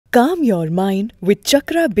Calm your mind with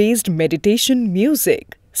chakra-based meditation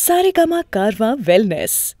music. Saregama Karwa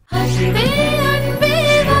Wellness. Anbe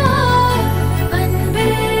Vaa, Anbe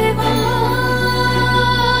Vaa.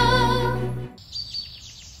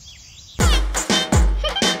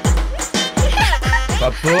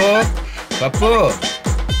 Papu, Papu,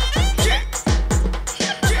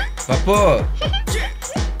 Papu,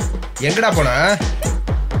 எங்கடா போனா?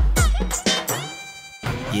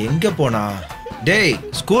 எங்க போனா? டேய்,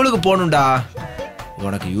 ஸ்கூலுக்கு போணும்டா.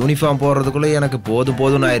 உனக்கு யூனிஃபார்ம் போடுறதுக்குள்ள எனக்கு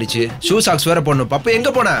போதும் ஆயிருச்சு. ஷூ சாக்ஸ் வேற போடணும். பப்பு எங்க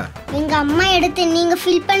போனா? எங்க அம்மா எடுத்து நீங்க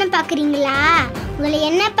ஃபில் பண்ண பாக்குறீங்களா? உங்களை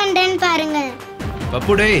என்ன பண்றேன்னு பாருங்க.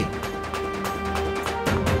 பப்பு டேய்.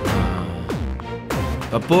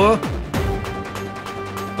 பப்பு.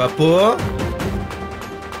 பப்பு.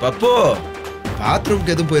 பப்பு.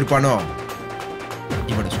 பாத்ரூம்க்கு எதுவும் போயிருப்பானோ?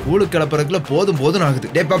 இவனை ஸ்கூலுக்கு கிளப்புறதுக்குள்ள போதும்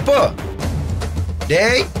ஆகுது. டேய் பப்பு.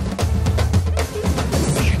 டேய்.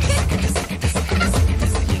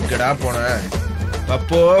 எங்கடா போன?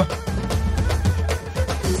 பப்பு.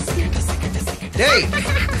 டேய்.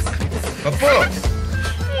 பப்பு.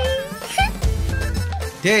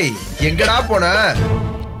 டேய், எங்கடா போன?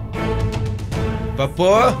 பப்பு.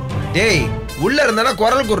 டேய், உள்ள இருந்தானா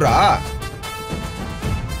குரல் குடுறா.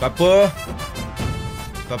 பப்பு.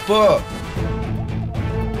 பப்பு.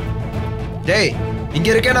 டேய், இங்க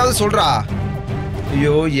இருக்கேனாவது சொல்றா.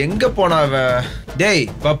 ஐயோ, எங்க போனா அவன்? டேய்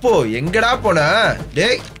பப்பு, எங்கடா போன?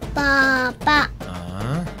 டேய் பாப்பா.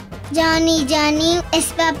 Johnny yes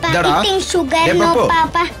papa. Eating sugar no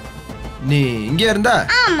papa. நீ இங்க இருந்தா?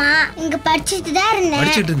 ஆமா, இங்க படிச்சிட்டு தான் இருந்தேன்.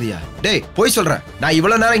 படிச்சிட்டு இருந்தியா? டேய் போய் சொல்றேன். நான்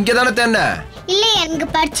இவ்வளவு நேரம் இங்க தானே தேன்னேன். இல்ல, இங்க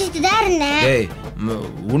படிச்சிட்டு தான் இருந்தேன். டேய்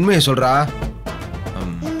உண்மையை சொல்றா.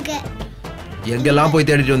 எங்கெல்லாம் போய்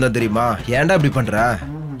தேடிட்டு வந்தா தெரியுமா? ஏன்டா இப்படி பண்ற?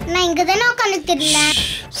 நான் இங்க தான உட்கார்ந்துட்டு இருந்தேன்.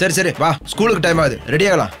 சரி வா, ஸ்கூலுக்கு டைம் ஆகுது. ரெடி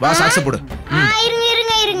ஆகலாம். வா, சாக்ஸ் போடு.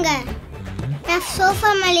 இருங்க. நான் சோஃபா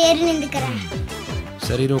மேல ஏறி நின்னுக்கறேன்.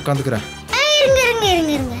 சரி, உட்கார்ந்துக்கறேன்.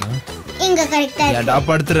 இருங்க. இங்க கரெக்ட்டா இருக்கு. ஏன்டா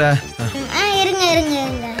படுத்துற?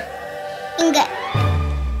 இருங்க. இங்க.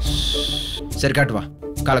 சரி, காட்டு வா.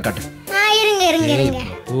 காலை காட்டு. இருங்க.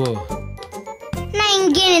 ஓ, நான்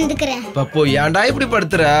இங்கே நின்னுக்கறேன். பப்பு, ஏன்டா இப்படி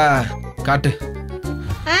படுத்துற? காட்டு.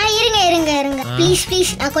 இருங்க.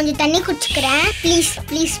 ப்ளீஸ் நான் கொஞ்சம் தண்ணி குடிச்சுக்கறேன்.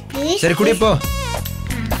 ப்ளீஸ். சரி, குடி போ.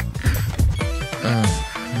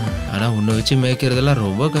 ஆனா உன்னை வச்சு மேய்க்கிறதெல்லாம்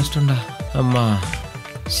ரொம்ப கஷ்டம்டா. அம்மா,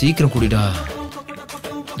 சீக்கிரம் குடிடா.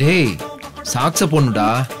 டேய், சாக்ஸ போடணும்டா.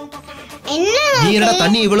 என்ன நீ என்னடா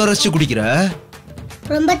தண்ணி இவ்வளவு ரசிச்சு குடிக்கிற?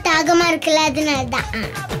 ரொம்ப தாகமா இருக்குல, அதனால தான்.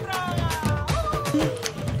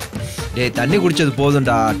 டேய், தண்ணி குடிச்சது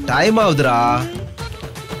போதும்டா. டைம் ஆகுதுடா.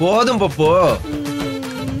 போதும் பப்பு.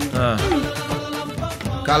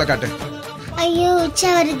 காலை காட்டு. ஐயோ, உச்சா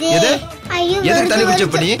வருது. ஐயோ, எதுக்கு தண்ணி குடிச்ச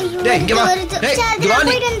பண்ணி? டேய், இங்க வா. டேய், இங்க வா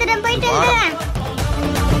நீ. போயிட்டு வந்துறேன்.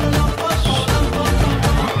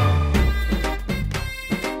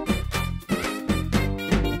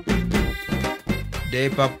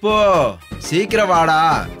 டேய் பப்பு, சீக்கிரம் வாடா.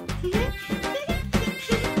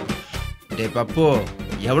 டேய் பப்பு,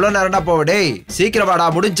 எவ்வளவு நேரம்டா போவ? டேய் சீக்கிரம் வாடா.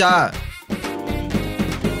 முடிஞ்சா?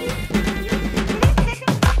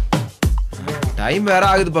 டைம் வேற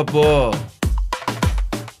ஆகுது பப்பு.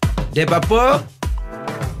 டேய் பப்பு.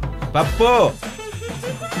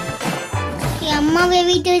 அம்மாவை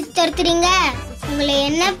வீட்டு வச்சு துரத்துறீங்க. உங்களை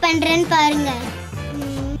என்ன பண்றேன்னு பாருங்க.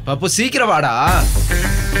 பப்பு, சீக்கிரம் வாடா.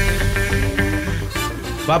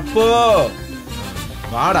 பப்பு,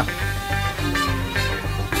 வாடா.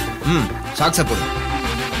 சாக்ஸ போடு.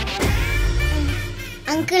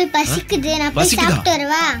 அங்கிள், பசிக்குது. நான் போய் சாப்பிட்டு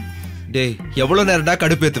வரவா? டேய், எவ்வளவு நேரம்டா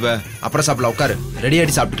கடுப்பேத்துவ? அப்புறம் சாப்பிடலாம். உட்காரு. ரெடி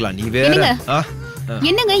ஆடி சாப்பிட்டுக்கலாம். நீ வேற.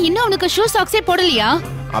 என்னங்க, இன்னும் உனக்கு ஷூ சாக்ஸே போடலையா?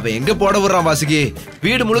 அவன் எங்க போட விடுறான் வாசுகி?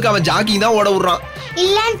 வீடு முழுக்க அவன் ஜாக்கிங் தான் ஓட விடுறான்.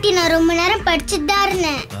 இல்ல ஆண்டி, நான் ரொம்ப நேரம் படிச்சுட்டு தான்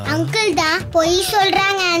இருந்தேன். அங்கிள் தான் பொய்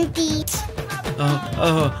சொல்றாங்க ஆண்டி.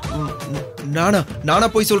 நானா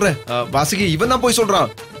போய் சொல்றேன்? வாசுகி, இவன் தான் போய்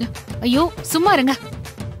சொல்றான். ஐயோ, சும்மா இருங்க.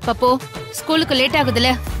 பப்போ, ஸ்கூலுக்கு லேட்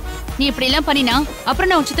ஆகுதுல. நீ இப்படி எல்லாம் பண்ணினா அப்புறம்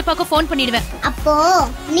நான் சித்தப்பாக்கு ஃபோன் பண்ணிடுவேன். அப்போ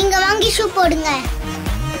நீங்க வாங்கி ஷூ போடுங்க.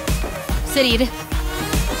 சரி இரு.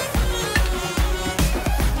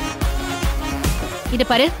 இத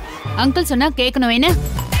பாரு, அங்கிள் சொன்னா கேட்கணும். என்ன?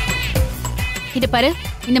 இத பாரு,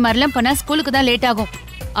 இந்த மாதிரிலாம் பண்ணா ஸ்கூலுக்கு தான் லேட் ஆகும்.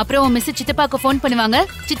 அப்புறம் மிஸ் சித்தப்பாக்கு ஃபோன் பண்ணுவாங்க.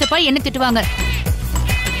 சித்தப்பா என்ன திட்டுவாங்க.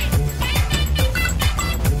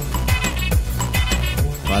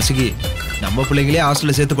 வாசுகி, நம்ம பிள்ளைங்களே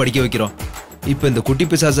ஹாஸ்டல்ல சேர்த்து படிக்க வைக்கிறோம். இப்ப இந்த குட்டி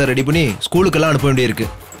பிசாசை ரெடி பண்ணி ஸ்கூலுக்கெல்லாம் அனுப்ப வேண்டியிருக்கு.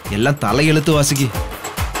 எல்லாம் தலையெழுத்து வாசுகி.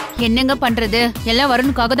 என்னங்க பண்றது? எல்லாம்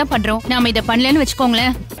வரணுக்காக தான் பண்றோம். நாம இத பண்ணலன்னு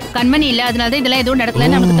வெச்சுக்கோங்களேன், கண்மணி இல்ல, அதனால தான் இதெல்லாம் எதுவும்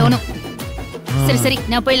நடக்கலன்னு நமக்கு தோணும். சரி சரி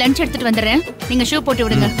நான் போய் லஞ்ச் எடுத்துட்டு வந்துடுறேன். நீங்க ஷூ போட்டு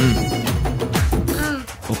விடுங்க.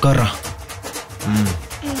 உட்கார்றா.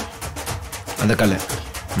 அந்த கால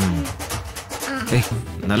ஏய்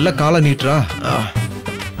நல்ல காலை நீட்றா.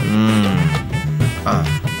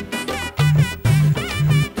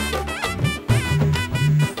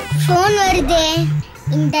 ஃபோன் வருதே.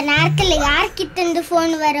 இந்த நேரத்துல யார்கிட்ட இருந்து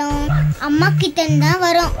ஃபோன் வரும்? அம்மா கிட்ட இருந்து தான்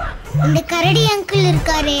வரும். இந்த கரடி அங்கிள்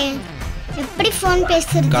இருக்காரே, எப்படி ஃபோன்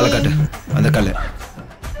பேசுறது? காலை காட்டு. அந்த காலை.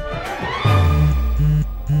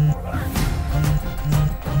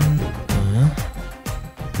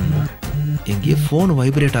 எங்கேயே ஃபோன்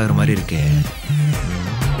வைப்ரேட் ஆகுற மாதிரி இருக்கே.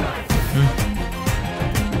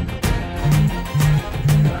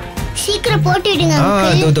 சீக்கிரம் போட்டுடுங்க.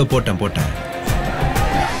 இதோ போட்டேன்.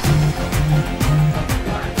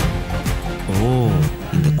 ஓ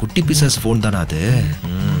இந்த குட்டி பிசாஸ் ஃபோன் தானா அது?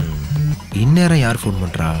 இந்நேரம் யார் ஃபோன்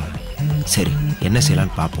பண்றா? சரி என்ன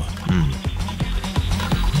செய்யலான்னு பார்ப்போம்.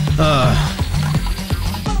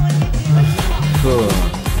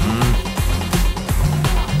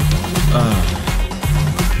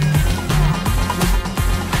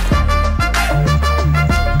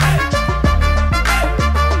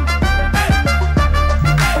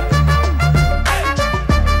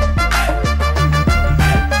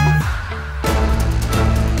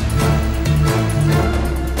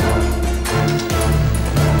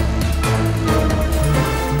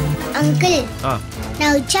 அங்கிள்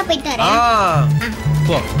நான் உச்சா போயிட்டு வரேன்.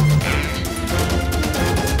 போ.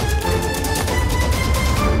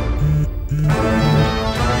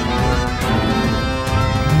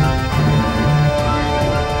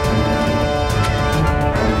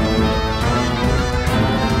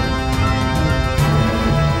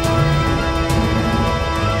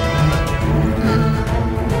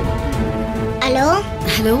 ஹலோ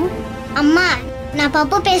ஹலோ அம்மா, நான்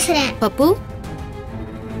பப்பு பேசுறேன். பப்பு,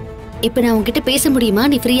 இப்ப நான் உன்கிட்ட பேச முடியுமா?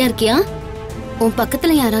 நீ ஃப்ரீயா இருக்கியா? உன்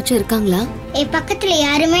பக்கத்துல யாராச்சும் இருக்காங்களா? என் பக்கத்துல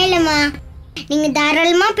யாருமே இல்லம்மா, நீங்க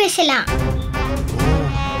தாராளமா பேசலாம்.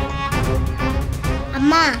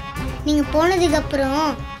 அம்மா, நீங்க போனதுக்கு அப்புறம்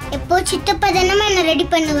எப்போ சித்தப்பா தானம்மா என்ன ரெடி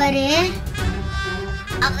பண்ணுவாரு.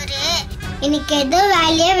 அவரு இன்னைக்கு ஏதோ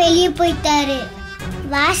வேலையா வெளியே போயிட்டாரு.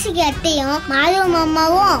 வாசிக்கு அத்தையும் மாதவ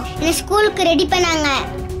அம்மாவும் என்ன ஸ்கூலுக்கு ரெடி பண்ணாங்க.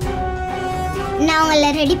 நான் அவங்கள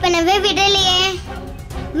ரெடி பண்ணவே விடலையே.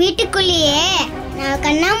 வீட்டுக்குள்ளேயே நான்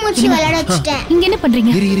கண்ணாமூச்சி விளையாட வச்சுட்டேன். இங்க என்ன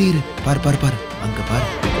பண்றீங்க? இரு பாரு அங்க பாரு.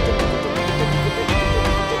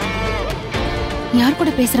 யார்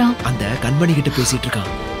கூட பேசுறான்? அந்த கண்மணி கிட்ட பேசிட்டு இருக்கான்.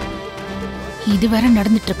 இது வேற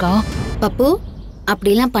நடந்துட்டு இருக்கா? பப்பு,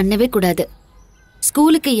 அப்படிலாம் பண்ணவே கூடாது.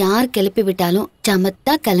 ஸ்கூலுக்கு யார் கிளப்பி விட்டாலும்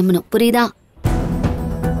சமத்தா கிளம்பணும், புரியுதா?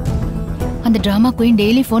 அந்த டிராமா குயின்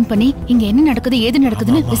டெய்லி ஃபோன் பண்ணி இங்க என்ன நடக்குது ஏது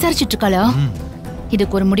நடக்குதுன்னு விசாரிச்சிட்டு இருக்காளா?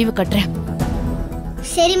 இதுக்கு ஒரு முடிவு கட்டுறேன்.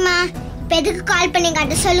 சரிம்மா, இப்ப எதுக்கு கால் பண்ணி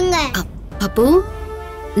காட்ட சொல்லுங்க. பப்பு,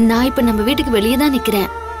 நான் இப்ப நம்ம வீட்டுக்கு வெளியே தான் நிக்கிறேன்.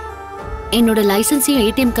 என்னோட லைசன்ஸையும்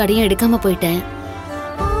ஏடிஎம் கார்டையும் எடுக்காம போயிட்டேன்.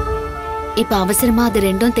 இப்ப அவசரமா அது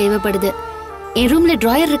ரெண்டும் தேவைப்படுது. என் ரூம்ல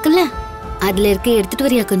டிராயர் இருக்குல்ல, அதுல இருக்க எடுத்துட்டு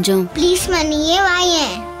வரியா கொஞ்சம்? ப்ளீஸ் மா, நீயே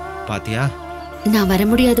வாயேன். பாத்தியா? நான் வர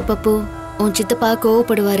முடியாது பப்பு, உன் சித்தப்பா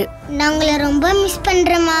கோவப்படுவாரு. நான் உங்களை ரொம்ப மிஸ்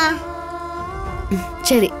பண்றேம்மா.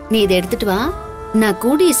 சரி, நீ இதை எடுத்துட்டு வா. நான்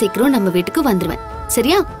கூடிய சீக்கிரம் நம்ம வீட்டுக்கு வந்துருவேன்,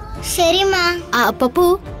 சரியா? சரிம்மா. பப்பு,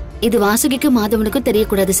 இது வாசுகிக்கு மாதவனுக்கும்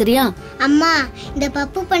தெரியக்கூடாது, சரியா? அம்மா, இந்த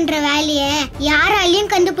பப்பு பண்ற வேலைய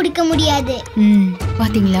யாராலையும் கண்டுபிடிக்க முடியாது.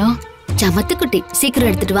 பாத்தீங்களா? சமத்து குட்டி, சீக்கிரம்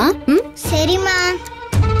எடுத்துட்டு வா. சரிம்மா.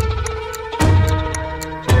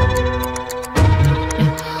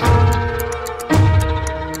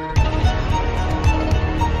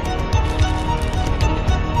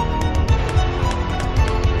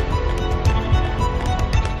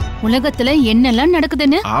 உலகத்துல என்னெல்லாம்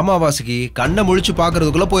நடக்குதுன்னு? ஆமா வாசுகி, கண்ணை முழிச்சு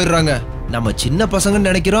பாக்குறதுக்குள்ள போயிடுறாங்க. நம்ம சின்ன பசங்கன்னு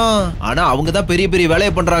நினைக்கிறோம், ஆனா அவங்க தான் பெரிய பெரிய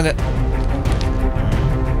வேலையை பண்றாங்க.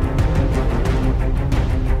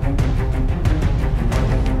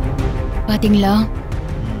 பாத்தீங்களா?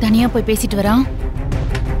 தனியா போய் பேசிட்டு வரான்.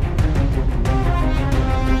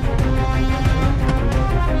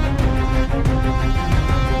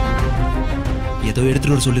 ஏதோ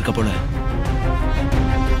எடுத்துட்டு வர சொல்லிருக்க போல.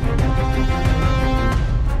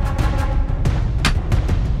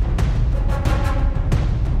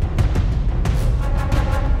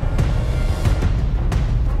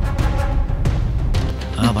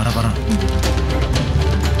 வர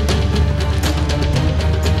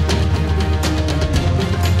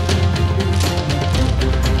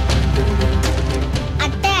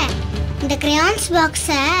அத்தை, இந்த கிரையான்ஸ்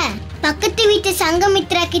பாக்ஸ பக்கத்து வீட்டு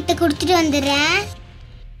சங்கமித்ரா கிட்ட கொடுத்துட்டு வந்துடுறேன்.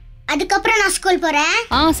 அதுக்கப்புறம் நான் ஸ்கூல் போறேன்.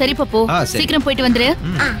 சரி பப்பு, சீக்கிரம் போயிட்டு வந்துரு.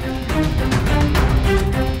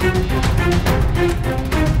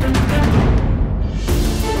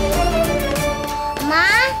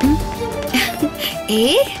 ஏ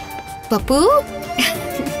பப்பு,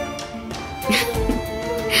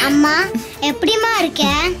 அம்மா எப்படிம்மா இருக்க?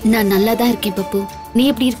 நான் நல்லா தான் இருக்கேன் பப்பு. நீ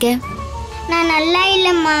எப்படி இருக்க? நான் நல்லா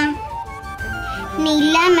இல்லம்மா. நீ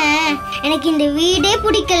இல்லாம எனக்கு இந்த வீடே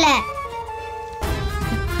பிடிக்கல.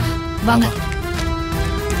 வாங்க,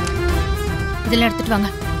 இதெல்லாம் எடுத்துட்டு வாங்க.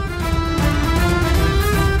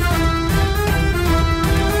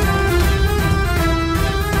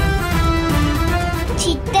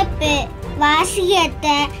 சித்தப்பு, வாசிகி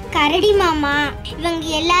அத்தை, கரடி மாமா இவங்க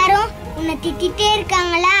எல்லாரும் உன்னை திட்டிட்டே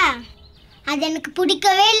இருக்காங்களா? அது எனக்கு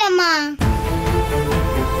பிடிக்கவே இல்லம்மா.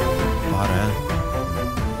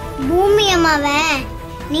 பூமி அம்மாவை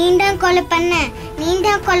நீந்தான் கொலை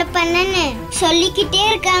பண்ணன்னு சொல்லிக்கிட்டே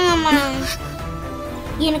இருக்காங்கம்மா.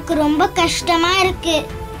 எனக்கு ரொம்ப கஷ்டமா இருக்கு.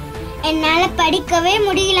 என்னால படிக்கவே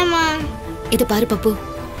முடியலம்மா. இது பாரு பப்பு,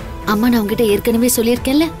 அம்மா நான் உங்ககிட்ட ஏற்கனவே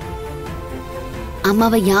சொல்லியிருக்கேன்ல,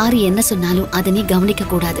 அம்மாவை யாரு என்ன சொன்னாலும் அதை நீ கவனிக்க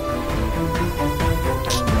கூடாது.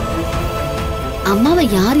 அம்மாவை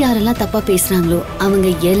யார் யாரெல்லாம் தப்பா பேசுறாங்களோ அவங்க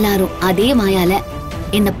எல்லாரும் அதே வாயால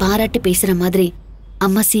என்ன பாராட்டி பேசுற மாதிரி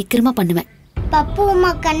அம்மா சீக்கிரமா பண்ணுவேன். பப்பு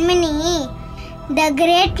அம்மா கண்மணி த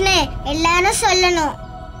கிரேட்னு எல்லாரும் சொல்லணும்.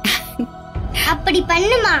 அப்படி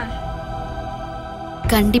பண்ணுமா?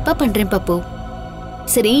 கண்டிப்பா பண்றேன் பப்பு.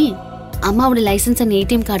 சரி, அம்மாவோட லைசன்ஸ் அண்ட்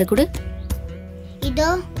ஏடிஎம் கார்டு கொடு. இதோ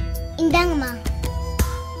இந்தாங்கம்மா.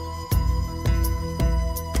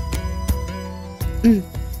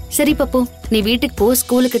 சரி பப்பு, நீ வீட்டுக்கு போ,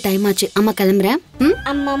 ஸ்கூலுக்கு டைம் ஆச்சு. அம்மா கிளம்புறேன்.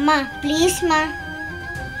 அம்மா ப்ளீஸ்மா,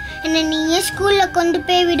 என்ன நீயே ஸ்கூல்ல கொண்டு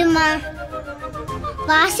போய் விடுமா.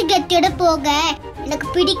 வாசிகத்தியோட போக எனக்கு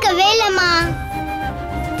பிடிக்கவே இல்லம்மா.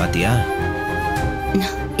 பாத்தியா?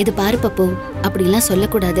 இது பாரு பப்பு, அப்படிலாம்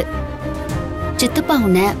சொல்லக்கூடாது. சித்தப்பா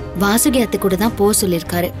உன்னை வாசுகி அத்தை கூட தான் போக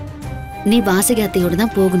சொல்லிருக்காரு. நீ வாசுகி அத்தையோட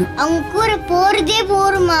தான் போகணும். அவங்க கூட போறதே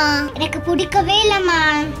போருமா, எனக்கு பிடிக்கவே இல்லம்மா.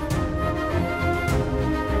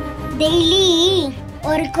 டெய்லி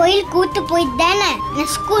ஒரு கோயில் கூட்டு போயிட்டு தானே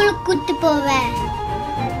நான் ஸ்கூலுக்கு கூட்டு போவேன்.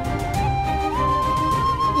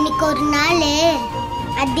 இன்னைக்கு ஒரு நாள்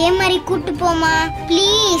அதே மாதிரி கூட்டு போமா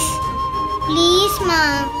ப்ளீஸ். ப்ளீஸ்மா,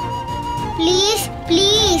 ப்ளீஸ்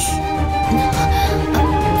ப்ளீஸ்.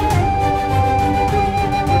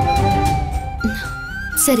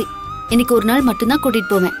 சரி, இன்னைக்கு ஒரு நாள் மட்டும்தான்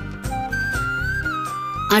கூட்டிட்டு போவேன்.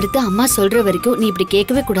 அடுத்து அம்மா சொல்ற வரைக்கும் நீ இப்படி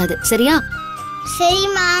கேட்கவே கூடாது, சரியா?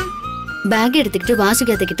 சரிம்மா. பேக் எடுத்துக்கிட்டு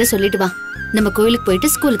வாசுகி அத்தை கிட்ட சொல்லிட்டு வா, நம்ம கோயிலுக்கு போயிட்டு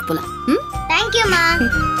ஸ்கூலுக்கு போலாம். தேங்க்யூமா.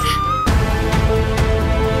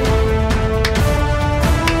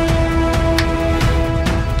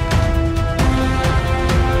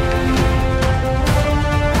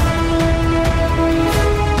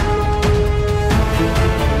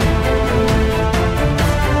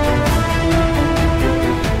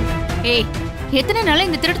 ஏய், எத்தனை நாளா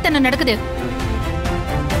இந்த திருட்டுத்தனம் நடக்குது?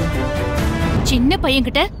 சின்ன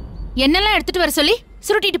பையன்கிட்ட என்னெல்லாம் எடுத்துட்டு வர சொல்லி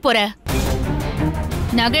சுருட்டிட்டு போற?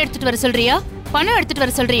 நகை எடுத்துட்டு வர சொல்றியா, பணம் எடுத்துட்டு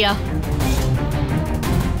வர சொல்றியா?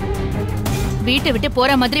 வீட்டை விட்டு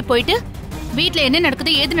போற மாதிரி போயிட்டு வீட்ல என்ன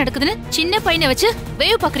நடக்குது ஏது நடக்குதுன்னு சின்ன பையனை வச்சு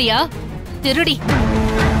வேவு பாக்குறியா? திருடி.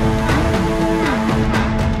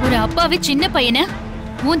 ஒரு அப்பாவே சின்ன பையனை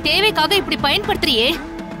உன் தேவைக்காக இப்படி பயன்படுத்துறியே,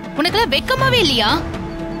 உனக்கெல்லாம் வெக்கமாவே இல்லையா?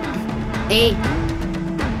 ஏய்,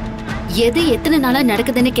 எது எத்தனை நாளா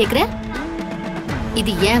நடக்குதுன்னு கேக்குற?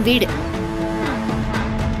 இது என் வீடு.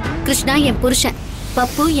 கிருஷ்ணா என் புருஷன்,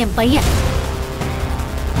 பப்பு என் பையன்.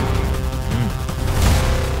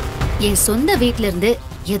 என் சொந்த வீட்ல இருந்து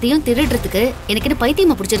எதையும் திருடுறதுக்கு எனக்கு என்ன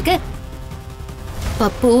பைத்தியமா பிடிச்சிருக்கு?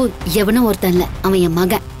 பப்பு எவனும் ஒருத்தன் இல்ல, அவன் என்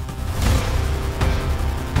மகன்.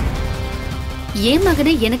 என்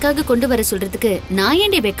மகனை எனக்காக கொண்டு வர சொல்றதுக்கு நான்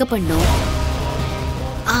ஏண்டி வெக்க பண்ணோம்?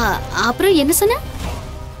 அப்புறம் என்ன சொன்ன?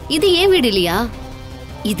 இது ஏன் வீடு இல்லையா?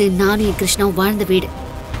 இது நானும் என் கிருஷ்ணாவும் வாழ்ந்த வீடு.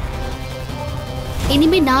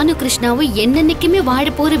 இனிமே நானும் கிருஷ்ணாவும் என்னன்னைக்குமே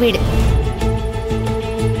வாழ போற வீடு.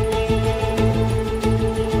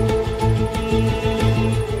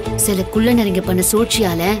 சில குள்ள நெருங்க பண்ண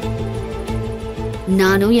சூழ்ச்சியால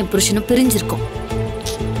நானும் என் புருஷனும் பிரிஞ்சிருக்கோம்.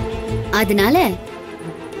 அதனால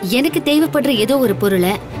எனக்கு தேவைப்படுற ஏதோ ஒரு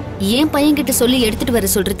பொருளை என் பையன்கிட்ட சொல்லி எடுத்துட்டு வர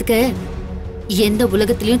சொல்றதுக்கு எந்த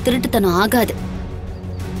உலகத்திலயும் திருட்டுத்தனம் ஆகாது.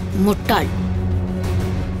 முட்டாள்.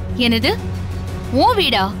 என்னது? உன்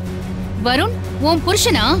வீடா? வருண் உன்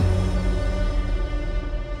புருஷனா?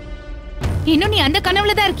 இன்னும் நீ அந்த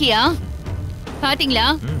கனவுல தான் இருக்கியா? பாத்தீங்களா,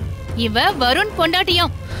 இவ வருண்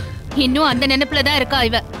பொண்டாட்டியாம். இன்னும் அந்த நினைப்புல தான் இருக்கா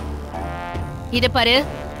இவ. இத பாரு,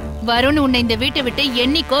 வருண் உன்னை இந்த வீட்டை விட்டு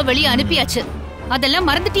என்னைக்கோ வெளியே அனுப்பியாச்சு. அதெல்லாம்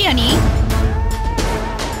மறந்துட்டியா நீ?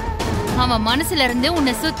 அவன் மனசுல இருந்து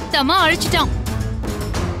உன்னை சுத்தமா அழிச்சிட்டான்.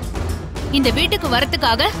 இந்த வீட்டுக்கு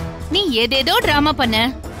வரத்துக்காக நீ ஏதேதோ டிராமா பண்ண,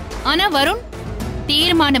 ஆனா வருண்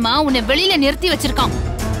தீர்மானமா உன்னை வெளியில நிறுத்தி வச்சிருக்கான்.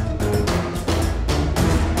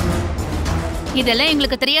 இதெல்லாம்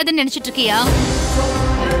எங்களுக்கு தெரியாதுன்னு நினைச்சிட்டு இருக்கியா?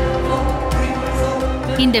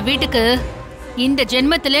 இந்த வீட்டுக்கு இந்த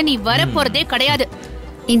ஜென்மத்துல நீ வர போறதே கிடையாது.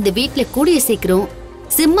 இந்த வீட்ல கூடிய சீக்கிரம்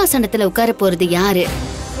சிம்மாசனத்துல உட்கார போறது யாரு?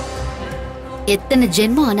 எத்தனை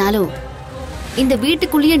ஜென்மம் ஆனாலும் இந்த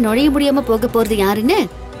வீட்டுக்குள்ளேயே நுழைய முடியாம போக போறது யாருன்னு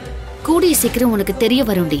கூடிய சீக்கிரம் உனக்கு தெரிய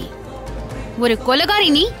வரும்டி. ஒரு கொலைகாரி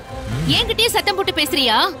நீ என்கிட்டயே சத்தம் போட்டு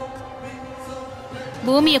பேசுறியா?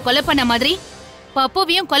 பூமியை கொலை பண்ண மாதிரி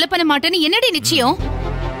பப்புவையும் கொலை பண்ண மாட்டேன்னு என்னடி நிச்சயம்?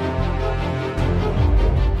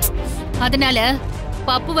 அதனால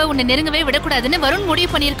பப்புவை உன்னை நெருங்கவே விடக்கூடாதுன்னு வருண் முடிவு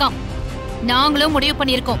பண்ணிருக்கான். நாங்களும் முடிவு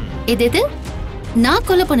பண்ணிருக்கோம். எது நான்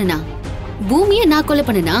கொலை பண்ணனா? பூமியை நான் கொலை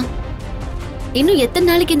பண்ணனா? இன்னும் எத்தனை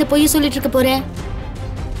நாளைக்கு இந்த பொய்ய சொல்லிட்டு இருக்க போற?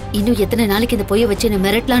 இன்னும் எத்தனை நாளைக்கு இந்த பொய்ய வச்சு என்ன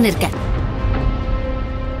மிரட்டலான்னு இருக்க?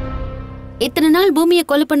 இத்தனை நாள் பூமியை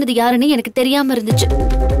கொலை பண்ணது யாருன்னு எனக்கு தெரியாம இருந்துச்சு.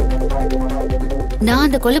 நான்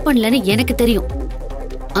அந்த கொலை பண்ணலன்னு எனக்கு தெரியும்.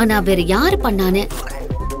 ஆனா வேற யாரு பண்ணான்னு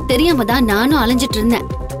தெரியாம தான் நானும் அலைஞ்சிட்டு இருந்தேன்.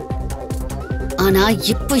 ஆனா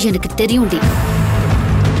இப்போ எனக்கு தெரியும்டி,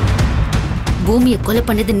 பூமியை கொலை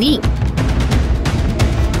பண்ணது நீ.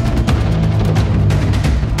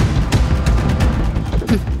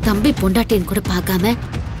 தம்பி பொண்டாட்டின்னு கூட பார்க்காம,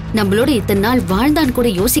 நம்மளோட இத்தனை நாள் வாழ்ந்தான்னு கூட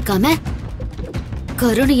யோசிக்காம,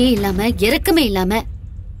 கருணையே இல்லாம இரக்கமே இல்லாம,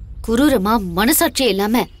 குரூரமா மனசாட்சியே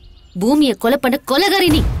இல்லாம பூமியை கொலை பண்ண கொலைகாரி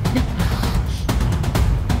நீ.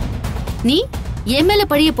 நீ என் மேல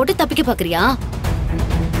பழிய போட்டு தப்பிக்க பாக்குறியா?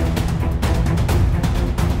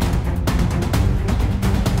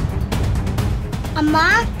 அம்மா,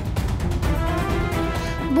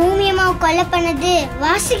 பூமி அம்மாவை கொலை பண்ணது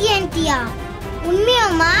வாசுகி ஆண்டியா?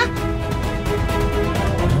 உண்மையாம்மா?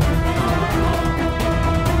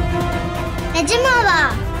 நிஜமாவா?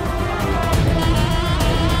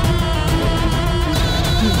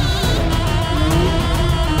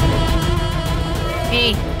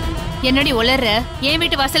 ஏய், என்னடி உளர்ற? என்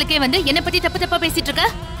வீட்டு வாசலுக்கே வந்து என்ன பத்தி தப்பு தப்பா பேசிட்டு இருக்க?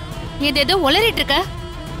 ஏதேதோ உளறிட்டு இருக்க.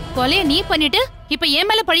 கொலைய நீ பண்ணிட்டு இப்ப என்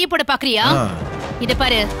மேல பழிய போட பாக்குறியா? இத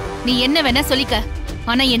பாரு, நீ என்ன வேணா சொல்லிக்க,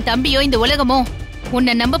 ஆனா என் தம்பியோ இந்த உலகமோ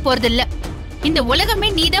உன்னை நம்ப போறது இல்ல. இந்த உலகமே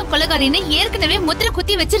நீதான் கொலைகாரின்னு ஏற்கனவே முத்திர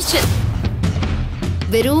குத்தி வச்சிருச்சு.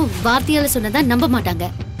 வெறும் வார்த்தையால சொன்னதா நம்ப மாட்டாங்க,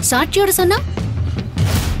 சாட்சியோட சொன்னா?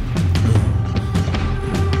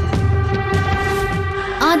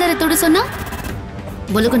 ஆதாரத்தோட சொன்னா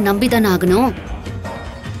உலகம் நம்பிதான் ஆகணும்.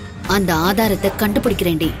 அந்த ஆதாரத்தை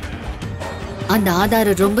கண்டுபிடிக்கிறேன்டி. அந்த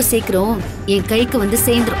ஆதாரம் ரொம்ப சீக்கிரம் என் கைக்கு வந்து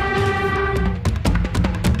சேர்ந்துரும்.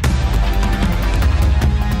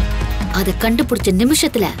 அதை கண்டுபிடிச்ச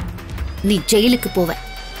நிமிஷத்துல நீ ஜெயிலுக்கு போவ,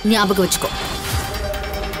 ஞாபகம் வச்சுக்கோ.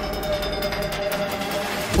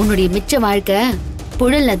 உன்னுடைய மிச்ச வாழ்க்கை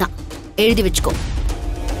புழல்ல தான், எழுதி வச்சுக்கோ.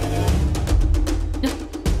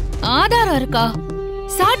 ஆதாரம் இருக்கா?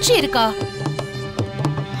 சாட்சி இருக்கா?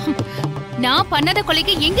 நான் பண்ணத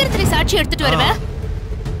கொலைக்கு எங்க இருந்து சாட்சி எடுத்துட்டு வருவ?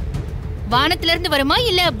 வானத்துல இருந்து வருமா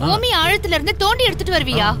இல்ல பூமி ஆழத்துல இருந்து தோண்டி எடுத்துட்டு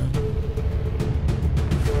வருவியா?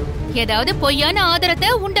 ஏதாவது பொய்யான ஆதாரத்தை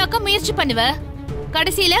உண்டாக்க முயற்சி பண்ணுவ,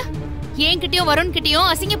 கடைசியில என்கிட்டயும் வருண் கிட்டயும்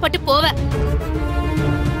அசிங்கப்பட்டு போவ.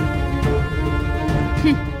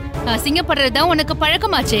 அசிங்கப்படுறதுதான் உனக்கு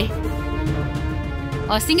பழக்கமாச்சே.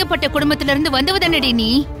 அசிங்கப்பட்ட குடும்பத்தில இருந்து வந்தவதானடி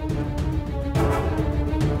நீ.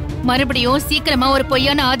 மறுபடியும் சீக்கிரமா ஒரு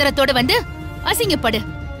பொய்யான ஆதாரத்தோட வந்து அசிங்கப்படு.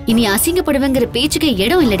 இனி அசிங்கப்படுவேங்கிற பேச்சுக்கு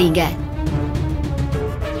இடம் இல்லடிங்க.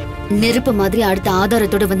 நெருப்பு மாதிரி அடுத்த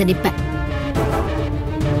ஆதாரத்தோட வந்து நிப்பேன்.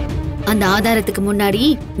 அந்த ஆதாரத்துக்கு முன்னாடி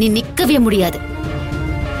நீ நிக்கவே முடியாது.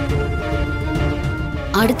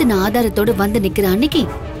 அடுத்து நான் ஆதாரத்தோட வந்து நிக்கிற அன்னைக்கு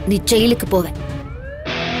நீ ஜெயிலுக்கு போவ.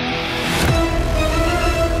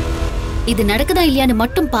 இது நடக்குதா இல்லையான்னு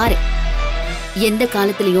மட்டும் பாரு. எந்த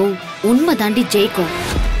காலத்திலயும் உண்மை தாண்டி ஜெயிக்கும்,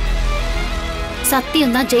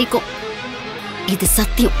 சத்தியம் தான் ஜெயிக்கும். இது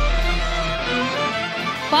சத்தியம்.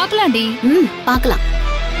 பாக்கலாண்டி. பாக்கலாம்.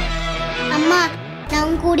 அம்மா, நான்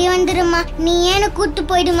உன் கூட வந்துடுமா? நீ ஏன கூட்டு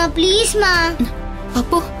போயிடுமா ப்ளீஸ்மா?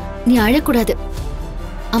 அப்போ நீ அழக்கூடாது.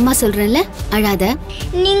 அம்மா சொல்றேன்ல, அழாத.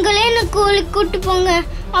 நீங்களே என்ன கோவிலுக்கு கூட்டு போங்க,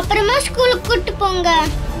 அப்புறமா ஸ்கூலுக்கு கூட்டு போங்க.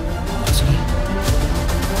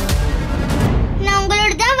 நான்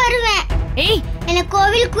உங்களோட தான் வருவேன். ஏய், என்ன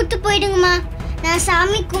கோவில் கூட்டு போயிடுங்கம்மா, நான்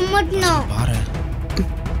சாமி கும்பிடணும்.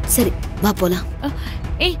 சரி, வா போலாம்.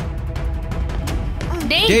 ஏய்,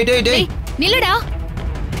 டேய் நில்லுடா.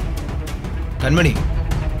 கண்மணி,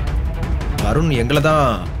 வருண் எங்களை தான்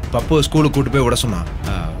பப்பு ஸ்கூலுக்கு கூட்டு போய் விட சொன்னான்.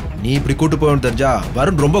 நீ இப்படி கூட்டு போகணும்னு தெரிஞ்சா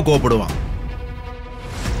வருண் ரொம்ப கோவப்படுவான்.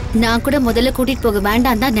 நான் கூட முதல்ல கூட்டிட்டு போக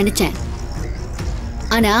வேண்டாம் தான் நினைச்சேன்.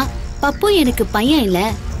 ஆனா பப்பு எனக்கு பையன் இல்ல,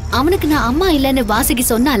 அவனுக்கு நான் அம்மா இல்லைன்னு வாசுகி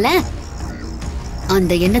சொன்னால,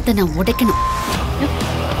 அந்த எண்ணத்தை நான் உடைக்கணும்.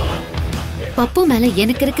 பப்பு மேல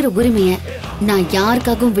எனக்கு இருக்கிற உரிமைய நான்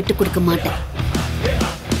யாருக்காகவும் விட்டு கொடுக்க மாட்டேன்.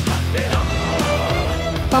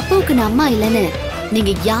 பப்புவுக்கு நான் அம்மா இல்லைன்னு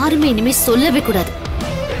நீங்க யாருமே இனிமே சொல்லவே கூடாது.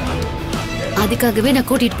 அதுக்காகவே நான்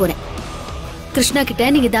கூட்டிட்டு போறேன். கிருஷ்ணா கிட்ட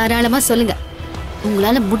நீங்க தாராளமா சொல்லுங்க,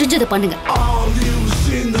 உங்களால முடிஞ்சதை பண்ணுங்க.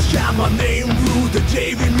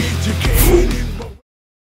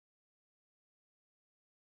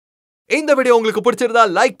 இந்த வீடியோ உங்களுக்கு பிடிச்சிருந்தா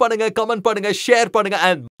லைக் பண்ணுங்க, கமெண்ட் பண்ணுங்க, ஷேர் பண்ணுங்க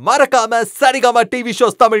and மறக்காம சரிகமா டிவி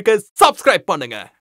ஷோஸ் தமிழுக்கு சப்ஸ்கிரைப் பண்ணுங்க.